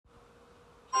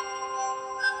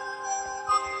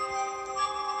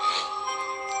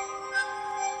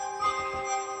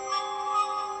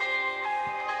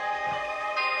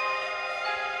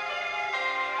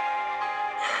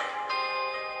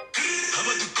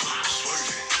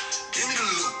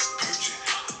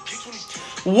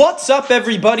What's up,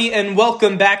 everybody, and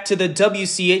welcome back to the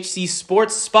WCHC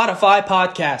Sports Spotify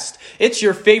podcast. It's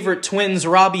your favorite twins,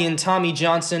 Robbie and Tommy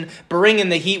Johnson, bringing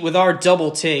the heat with our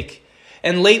double take.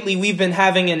 And lately, we've been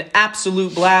having an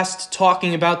absolute blast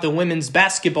talking about the women's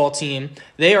basketball team.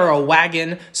 They are a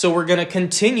wagon, so we're going to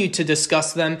continue to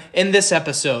discuss them in this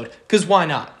episode, because why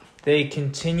not? They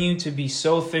continue to be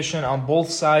so efficient on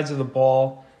both sides of the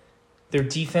ball. Their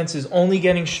defense is only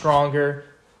getting stronger,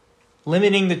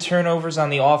 limiting the turnovers on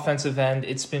the offensive end.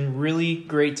 It's been really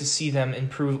great to see them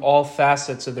improve all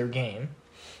facets of their game.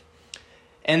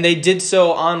 And they did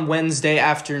so on Wednesday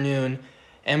afternoon.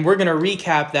 And we're going to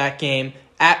recap that game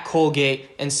at Colgate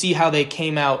and see how they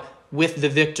came out with the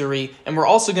victory. And we're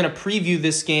also going to preview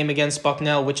this game against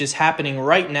Bucknell, which is happening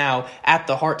right now at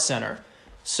the Hart Center.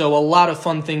 So a lot of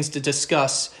fun things to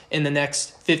discuss in the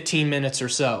next 15 minutes or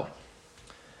so.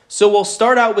 So we'll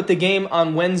start out with the game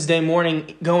on Wednesday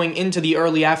morning going into the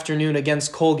early afternoon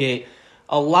against Colgate.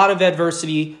 A lot of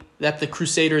adversity that the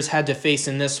Crusaders had to face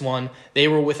in this one. They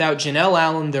were without Janelle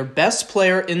Allen, their best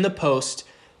player in the post.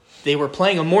 They were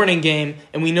playing a morning game,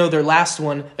 and we know their last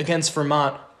one against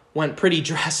Vermont went pretty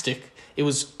drastic. It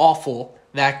was awful,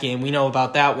 that game. We know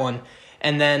about that one.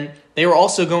 And then they were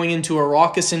also going into a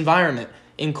raucous environment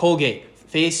in Colgate,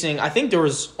 facing, I think there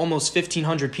was almost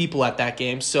 1,500 people at that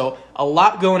game, so a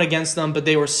lot going against them, but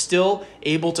they were still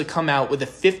able to come out with a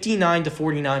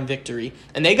 59-49 victory.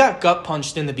 And they got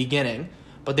gut-punched in the beginning,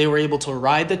 but they were able to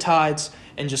ride the tides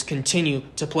and just continue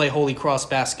to play Holy Cross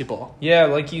basketball. Yeah,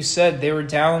 like you said, they were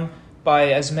down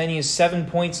by as many as 7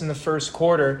 points in the first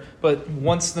quarter, but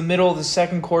once the middle of the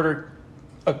second quarter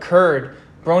occurred,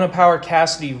 Brona Power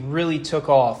Cassidy really took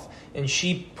off, and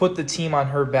she put the team on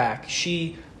her back.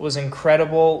 She was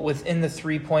incredible within the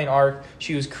three-point arc.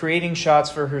 She was creating shots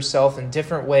for herself in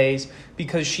different ways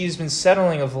because she's been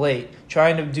settling of late,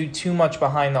 trying to do too much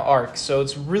behind the arc. So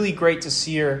it's really great to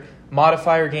see her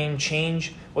modify her game,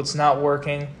 change what's not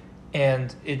working,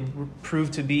 and it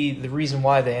proved to be the reason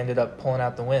why they ended up pulling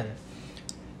out the win.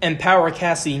 And Power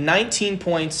Cassidy, 19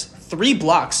 points, 3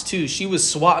 blocks too. She was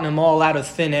swatting them all out of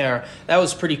thin air. That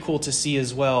was pretty cool to see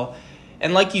as well.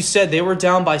 And like you said, they were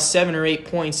down by 7 or 8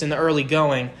 points in the early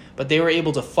going, but they were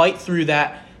able to fight through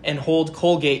that and hold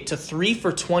Colgate to 3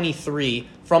 for 23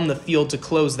 from the field to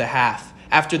close the half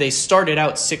after they started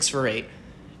out 6 for 8.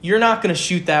 You're not going to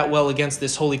shoot that well against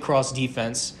this Holy Cross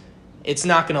defense. It's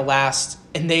not going to last,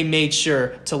 and they made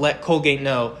sure to let Colgate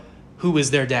know who is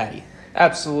their daddy.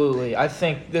 Absolutely. I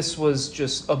think this was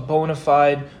just a bona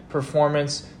fide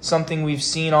performance, something we've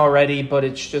seen already, but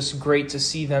it's just great to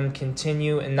see them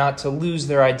continue and not to lose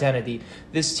their identity.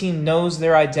 This team knows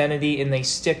their identity, and they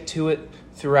stick to it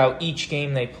throughout each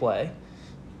game they play.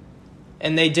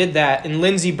 And they did that, and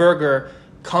Lindsey Berger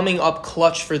coming up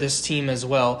clutch for this team as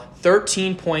well.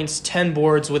 13 points, 10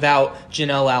 boards without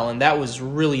Janelle Allen. That was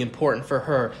really important for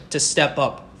her to step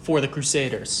up for the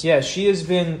Crusaders. Yeah, she has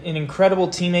been an incredible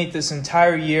teammate this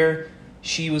entire year.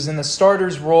 She was in the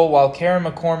starter's role while Karen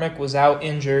McCormick was out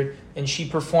injured, and she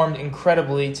performed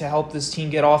incredibly to help this team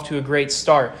get off to a great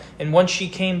start. And once she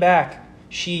came back,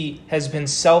 she has been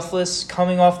selfless,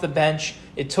 coming off the bench.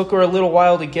 It took her a little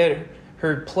while to get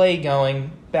her play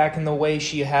going back in the way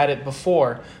she had it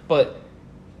before, but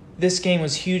this game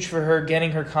was huge for her,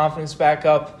 getting her confidence back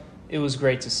up. It was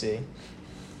great to see.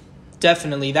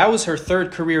 Definitely. That was her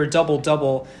third career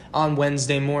double-double on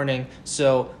Wednesday morning.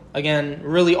 So, again,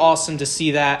 really awesome to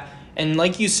see that. And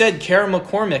like you said, Kara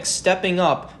McCormick stepping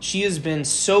up. She has been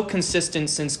so consistent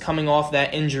since coming off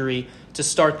that injury to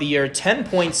start the year.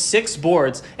 10.6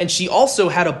 boards, and she also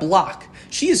had a block.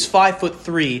 She is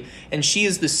 5'3", and she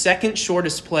is the second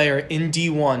shortest player in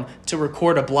D1 to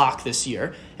record a block this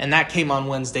year. And that came on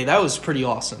Wednesday. That was pretty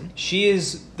awesome. She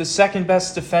is the second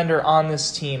best defender on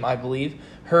this team, I believe.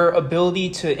 Her ability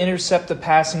to intercept the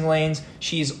passing lanes,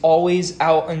 she's always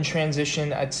out in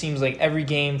transition, it seems like every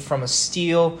game, from a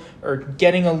steal or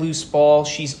getting a loose ball.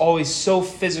 She's always so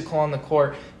physical on the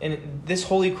court, and this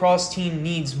Holy Cross team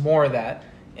needs more of that.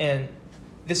 And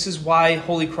this is why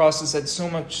Holy Cross has had so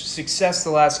much success the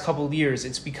last couple of years.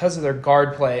 It's because of their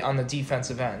guard play on the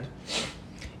defensive end.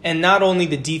 And not only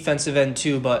the defensive end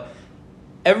too, but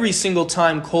every single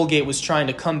time Colgate was trying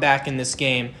to come back in this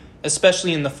game,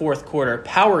 especially in the fourth quarter,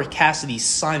 Power Cassidy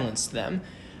silenced them.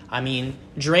 I mean,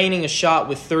 draining a shot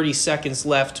with 30 seconds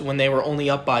left when they were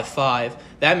only up by 5,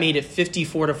 that made it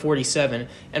 54-47,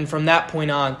 and from that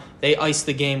point on, they iced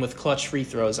the game with clutch free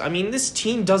throws. I mean, this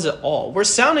team does it all. We're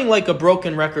sounding like a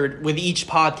broken record with each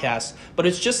podcast, but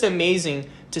it's just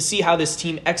amazing to see how this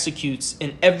team executes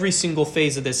in every single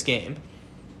phase of this game.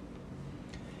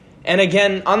 And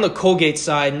again, on the Colgate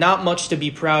side, not much to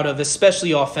be proud of,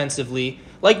 especially offensively.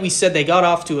 like we said, they got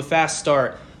off to a fast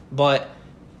start, but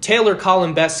Taylor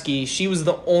Kolombeski, she was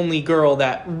the only girl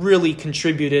that really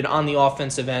contributed on the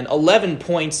offensive end. 11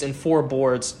 points and 4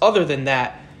 boards. Other than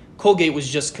that, Colgate was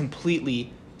just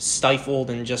completely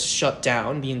stifled and just shut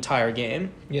down the entire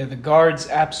game. Yeah, the guards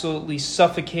absolutely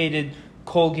suffocated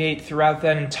Colgate throughout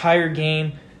that entire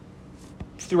game.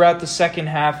 Throughout the second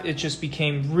half, it just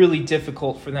became really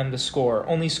difficult for them to score,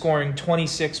 only scoring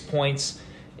 26 points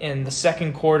in the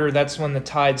second quarter. That's when the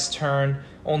tides turned,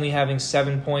 only having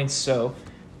 7 points. So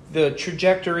the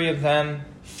trajectory of them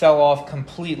fell off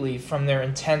completely from their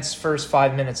intense first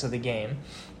 5 minutes of the game.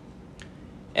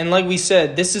 And like we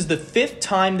said, this is the 5th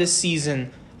time this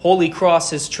season Holy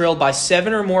Cross has trailed by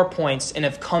 7 or more points and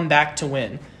have come back to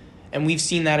win. And we've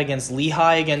seen that against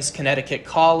Lehigh, against Connecticut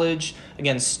College,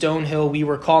 against Stonehill, we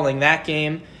were calling that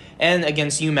game, and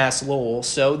against UMass Lowell.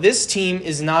 So this team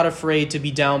is not afraid to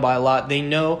be down by a lot. They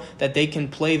know that they can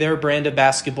play their brand of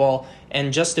basketball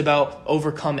and just about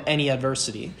overcome any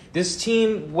adversity. This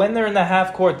team, when they're in the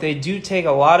half court, they do take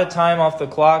a lot of time off the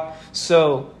clock,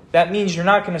 so that means you're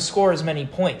not going to score as many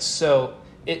points. So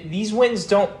these wins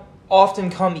don't often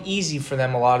come easy for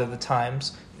them a lot of the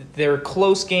times. They're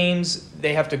close games.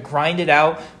 They have to grind it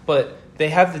out, but they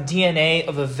have the DNA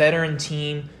of a veteran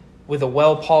team with a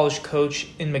well-polished coach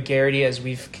in McGarity, as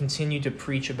we've continued to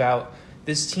preach about.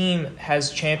 This team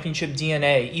has championship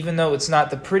DNA. Even though it's not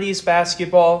the prettiest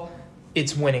basketball,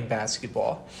 it's winning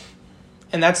basketball.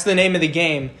 And that's the name of the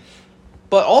game.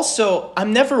 But also,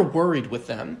 I'm never worried with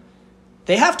them.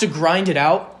 They have to grind it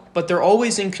out, but they're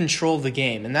always in control of the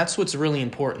game, and that's what's really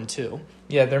important too.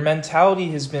 Yeah, their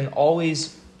mentality has been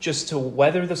always just to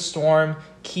weather the storm,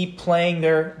 keep playing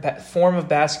their form of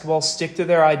basketball, stick to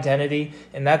their identity,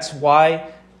 and that's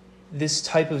why this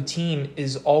type of team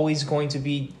is always going to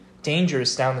be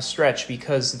dangerous down the stretch,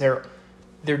 because their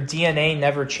DNA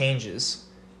never changes.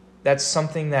 That's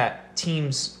something that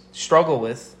teams struggle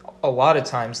with a lot of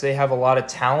times. They have a lot of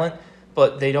talent,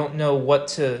 but they don't know what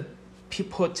to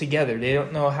put together. They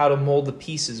don't know how to mold the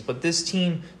pieces, but this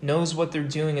team knows what they're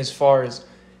doing as far as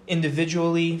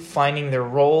individually finding their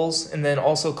roles, and then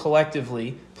also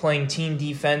collectively playing team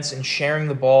defense and sharing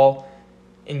the ball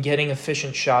and getting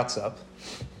efficient shots up.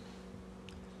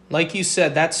 Like you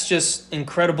said, that's just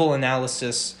incredible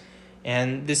analysis,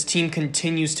 and this team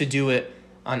continues to do it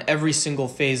on every single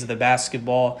phase of the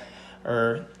basketball,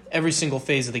 or every single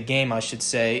phase of the game, I should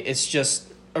say. It's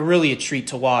just really a treat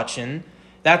to watch, and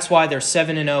that's why they're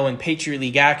 7-0 in Patriot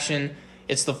League action.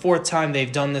 It's the 4th time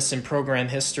they've done this in program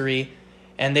history.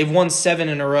 And they've won 7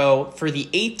 in a row for the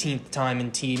 18th time in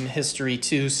team history,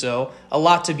 too. So a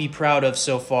lot to be proud of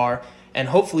so far. And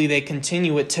hopefully they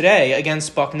continue it today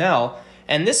against Bucknell.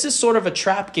 And this is sort of a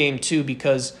trap game, too,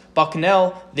 because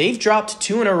Bucknell, they've dropped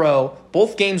 2 in a row.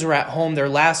 Both games were at home. Their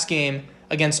last game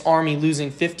against Army,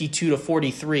 losing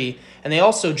 52-43. And they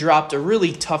also dropped a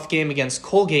really tough game against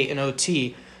Colgate in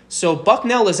OT. So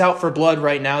Bucknell is out for blood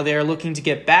right now. They are looking to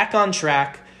get back on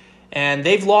track. And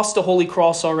they've lost to Holy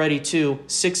Cross already, too,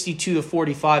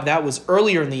 62-45. That was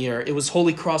earlier in the year. It was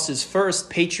Holy Cross's first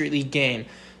Patriot League game.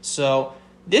 So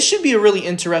this should be a really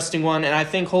interesting one, and I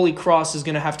think Holy Cross is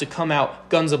going to have to come out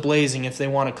guns a-blazing if they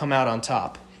want to come out on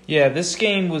top. Yeah, this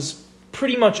game was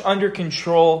pretty much under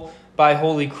control by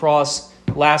Holy Cross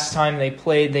last time they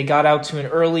played. They got out to an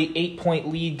early 8-point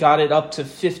lead, got it up to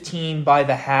 15 by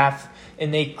the half,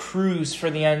 and they cruised for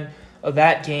the end of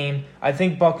that game. I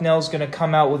think Bucknell's going to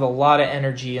come out with a lot of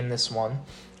energy in this one.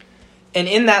 And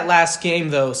in that last game,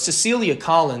 though, Cecilia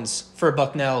Collins for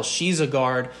Bucknell, she's a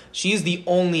guard. She's the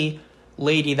only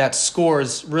lady that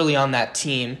scores really on that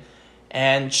team.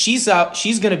 And she's out.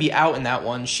 She's going to be out in that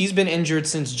one. She's been injured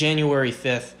since January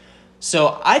 5th.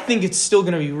 So I think it's still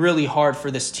going to be really hard for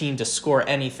this team to score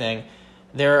anything.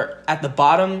 They're at the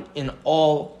bottom in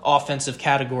all offensive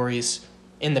categories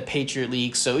in the Patriot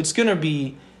League. So it's going to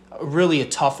be really a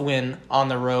tough win on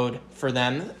the road for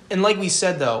them. And like we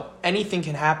said, though, anything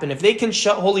can happen. If they can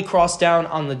shut Holy Cross down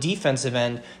on the defensive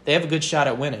end, they have a good shot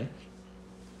at winning.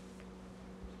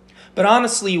 But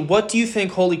honestly, what do you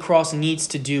think Holy Cross needs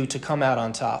to do to come out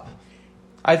on top?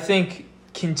 I think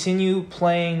continue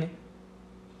playing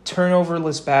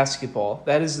turnoverless basketball.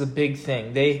 That is the big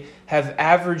thing. They have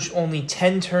averaged only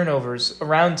 10 turnovers,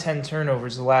 around 10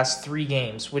 turnovers the last 3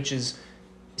 games, which is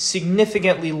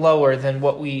significantly lower than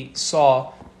what we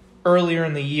saw earlier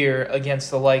in the year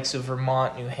against the likes of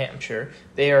Vermont, New Hampshire.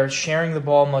 They are sharing the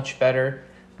ball much better.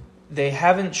 They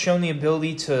haven't shown the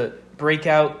ability to break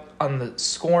out on the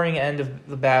scoring end of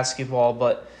the basketball,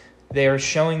 but they are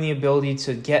showing the ability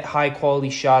to get high-quality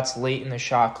shots late in the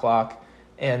shot clock,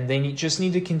 and they just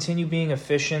need to continue being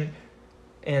efficient,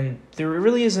 And there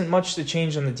really isn't much to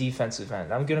change on the defensive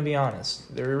end. I'm going to be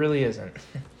honest. There really isn't.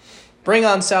 Bring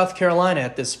on South Carolina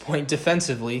at this point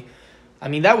defensively. I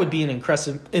mean, that would be an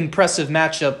impressive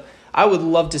matchup. I would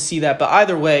love to see that. But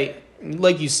either way,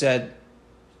 like you said,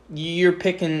 you're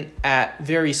picking at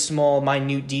very small,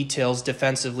 minute details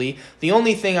defensively. The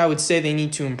only thing I would say they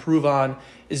need to improve on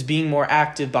is being more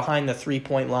active behind the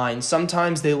three-point line.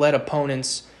 Sometimes they let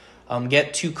opponents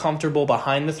get too comfortable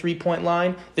behind the three-point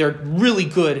line. They're really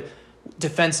good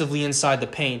defensively inside the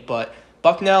paint, but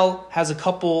Bucknell has a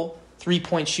couple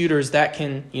three-point shooters that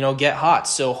can, get hot.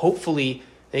 So hopefully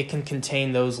they can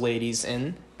contain those ladies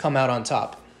and come out on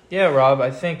top. Yeah, Rob,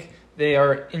 I think they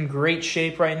are in great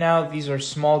shape right now. These are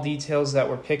small details that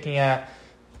we're picking at.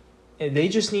 They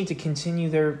just need to continue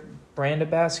their brand of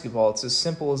basketball. It's as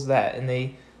simple as that. And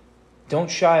they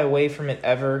don't shy away from it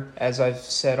ever, as I've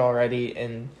said already.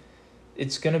 And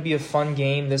it's going to be a fun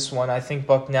game, this one. I think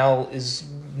Bucknell is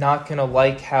not going to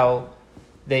like how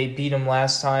they beat them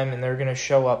last time, and they're going to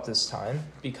show up this time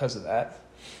because of that.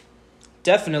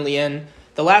 Definitely, and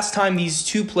the last time these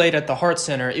two played at the Hart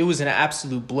Center, it was an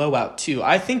absolute blowout, too.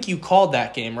 I think you called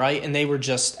that game, right? And they were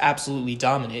just absolutely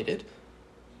dominated.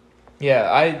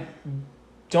 Yeah, I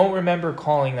don't remember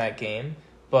calling that game,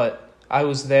 but I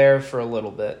was there for a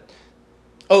little bit.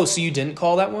 Oh, so you didn't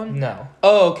call that one? No.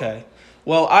 Oh, okay.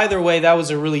 Well, either way, that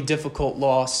was a really difficult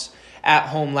loss at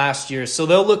home last year, so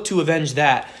they'll look to avenge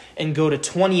that and go to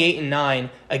 28-9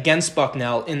 against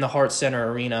Bucknell in the Hart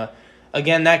Center Arena.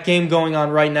 Again, that game going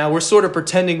on right now. We're sort of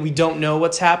pretending we don't know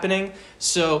what's happening.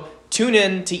 So tune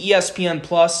in to ESPN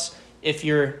Plus if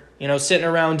you're, sitting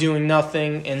around doing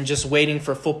nothing and just waiting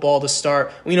for football to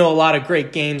start. We know a lot of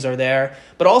great games are there.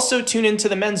 But also tune in to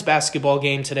the men's basketball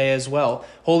game today as well.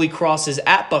 Holy Cross is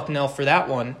at Bucknell for that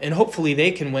one, and hopefully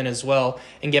they can win as well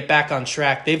and get back on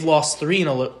track. They've lost three in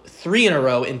a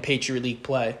row in Patriot League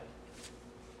play.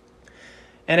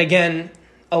 And again,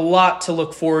 a lot to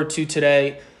look forward to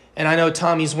today. And I know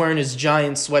Tommy's wearing his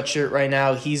Giants sweatshirt right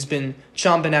now. He's been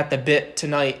chomping at the bit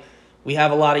tonight. We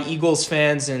have a lot of Eagles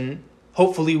fans, and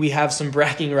hopefully we have some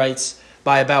bragging rights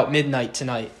by about midnight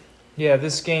tonight. Yeah,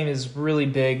 this game is really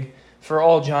big for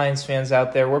all Giants fans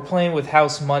out there. We're playing with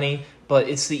house money, but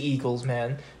it's the Eagles,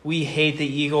 man. We hate the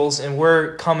Eagles, and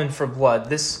we're coming for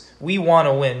blood. We want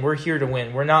to win. We're here to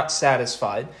win. We're not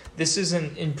satisfied. This is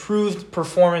an improved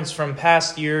performance from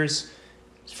past years,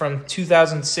 from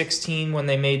 2016 when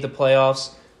they made the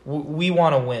playoffs. We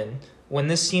want to win. When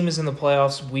this team is in the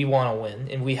playoffs, we want to win,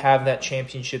 and we have that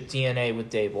championship DNA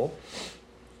with Dable.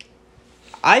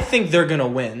 I think they're going to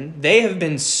win. They have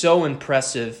been so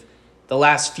impressive the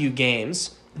last few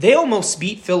games. They almost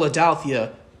beat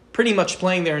Philadelphia, pretty much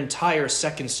playing their entire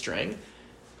second string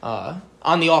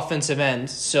on the offensive end.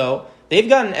 So they've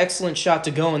got an excellent shot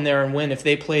to go in there and win if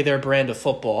they play their brand of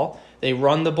football. They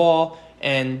run the ball,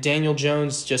 and Daniel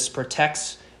Jones just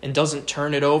protects and doesn't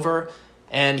turn it over,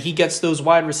 and he gets those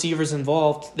wide receivers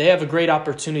involved. They have a great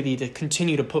opportunity to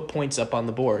continue to put points up on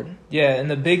the board. Yeah, and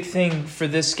the big thing for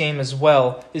this game as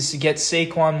well is to get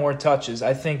Saquon more touches.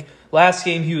 I think last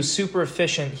game he was super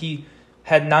efficient. He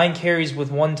had 9 carries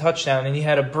with 1 touchdown, and he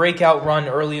had a breakout run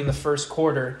early in the first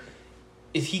quarter.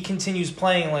 If he continues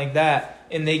playing like that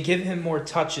and they give him more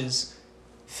touches,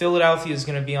 Philadelphia is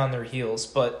going to be on their heels.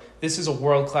 But this is a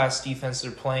world-class defense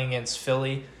they're playing against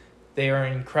Philly. They are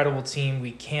an incredible team.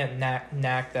 We can't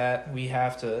knack that. We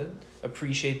have to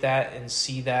appreciate that and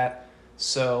see that.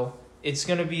 So it's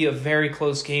going to be a very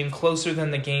close game, closer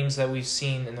than the games that we've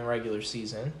seen in the regular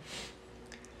season.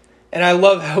 And I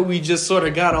love how we just sort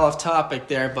of got off topic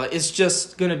there, but it's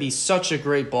just going to be such a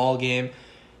great ball game.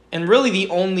 And really the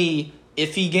only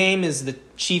iffy game is the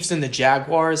Chiefs and the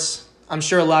Jaguars. I'm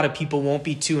sure a lot of people won't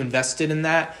be too invested in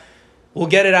that. We'll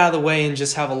get it out of the way and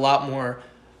just have a lot more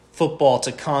football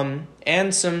to come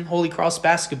and some Holy Cross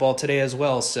basketball today as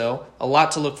well. So a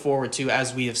lot to look forward to,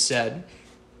 as we have said.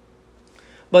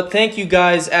 But thank you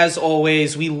guys, as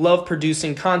always. We love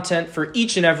producing content for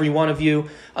each and every one of you.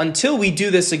 Until we do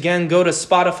this again, go to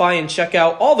Spotify and check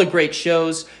out all the great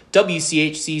shows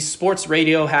WCHC Sports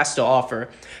Radio has to offer.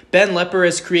 Ben Lepper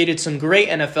has created some great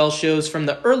NFL shows from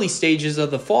the early stages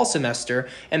of the fall semester,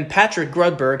 and Patrick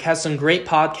Grudberg has some great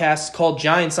podcasts called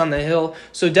Giants on the Hill,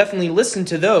 so definitely listen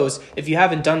to those if you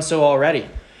haven't done so already.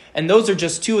 And those are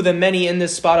just 2 of the many in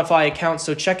this Spotify account,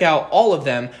 so check out all of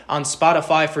them on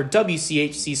Spotify for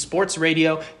WCHC Sports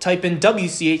Radio. Type in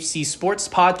WCHC Sports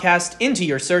Podcast into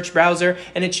your search browser,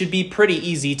 and it should be pretty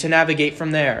easy to navigate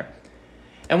from there.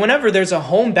 And whenever there's a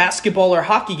home basketball or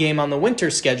hockey game on the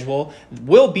winter schedule,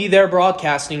 we'll be there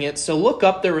broadcasting it, so look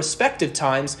up the respective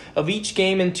times of each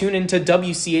game and tune into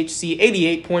WCHC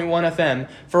 88.1 FM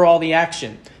for all the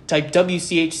action. Type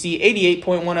WCHC 88.1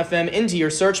 FM into your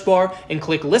search bar and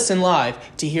click Listen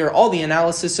Live to hear all the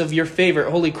analysis of your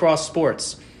favorite Holy Cross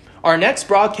sports. Our next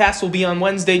broadcast will be on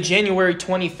Wednesday, January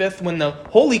 25th, when the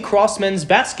Holy Cross men's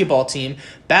basketball team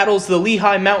battles the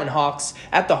Lehigh Mountain Hawks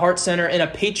at the Hart Center in a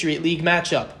Patriot League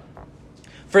matchup.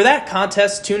 For that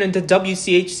contest, tune into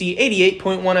WCHC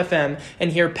 88.1 FM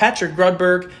and hear Patrick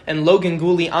Grudberg and Logan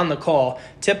Gooley on the call.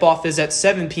 Tip-off is at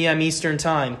 7 p.m. Eastern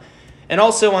Time. And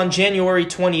also on January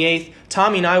 28th,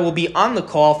 Tommy and I will be on the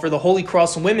call for the Holy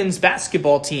Cross women's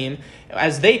basketball team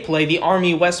as they play the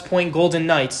Army West Point Golden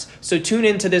Knights. So tune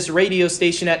into this radio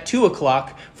station at 2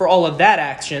 o'clock for all of that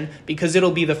action, because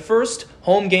it'll be the first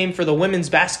home game for the women's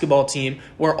basketball team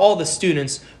where all the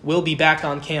students will be back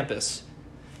on campus.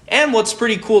 And what's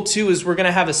pretty cool too is we're going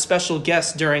to have a special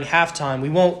guest during halftime. We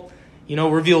won't,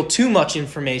 reveal too much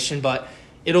information, but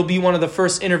it'll be one of the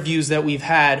first interviews that we've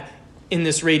had in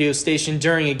this radio station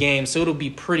during a game, so it'll be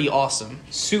pretty awesome.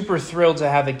 Super thrilled to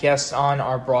have a guest on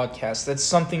our broadcast. That's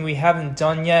something we haven't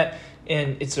done yet,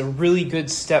 and it's a really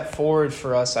good step forward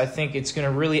for us. I think it's going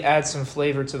to really add some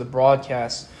flavor to the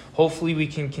broadcast. Hopefully we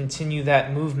can continue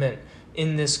that movement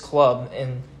in this club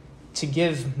and to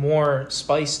give more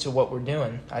spice to what we're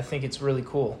doing. I think it's really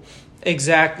cool.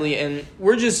 Exactly, and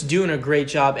we're just doing a great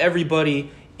job.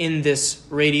 Everybody in this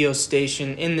radio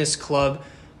station, in this club,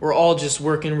 we're all just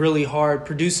working really hard,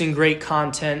 producing great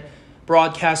content,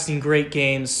 broadcasting great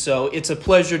games. So it's a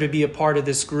pleasure to be a part of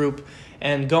this group.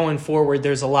 And going forward,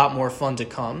 there's a lot more fun to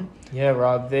come. Yeah,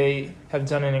 Rob, they have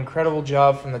done an incredible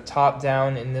job from the top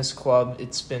down in this club.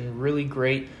 It's been really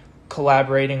great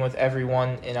collaborating with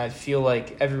everyone, and I feel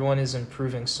like everyone is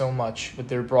improving so much with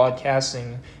their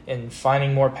broadcasting and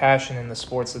finding more passion in the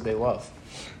sports that they love.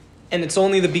 And it's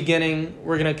only the beginning.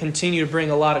 We're going to continue to bring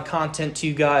a lot of content to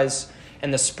you guys.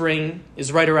 And the spring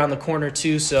is right around the corner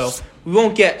too, so we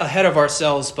won't get ahead of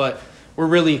ourselves, but we're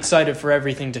really excited for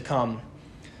everything to come.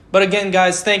 But again,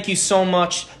 guys, thank you so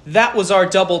much. That was our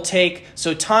double take.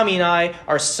 So Tommy and I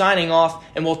are signing off,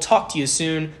 and we'll talk to you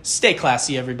soon. Stay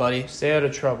classy, everybody. Stay out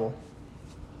of trouble.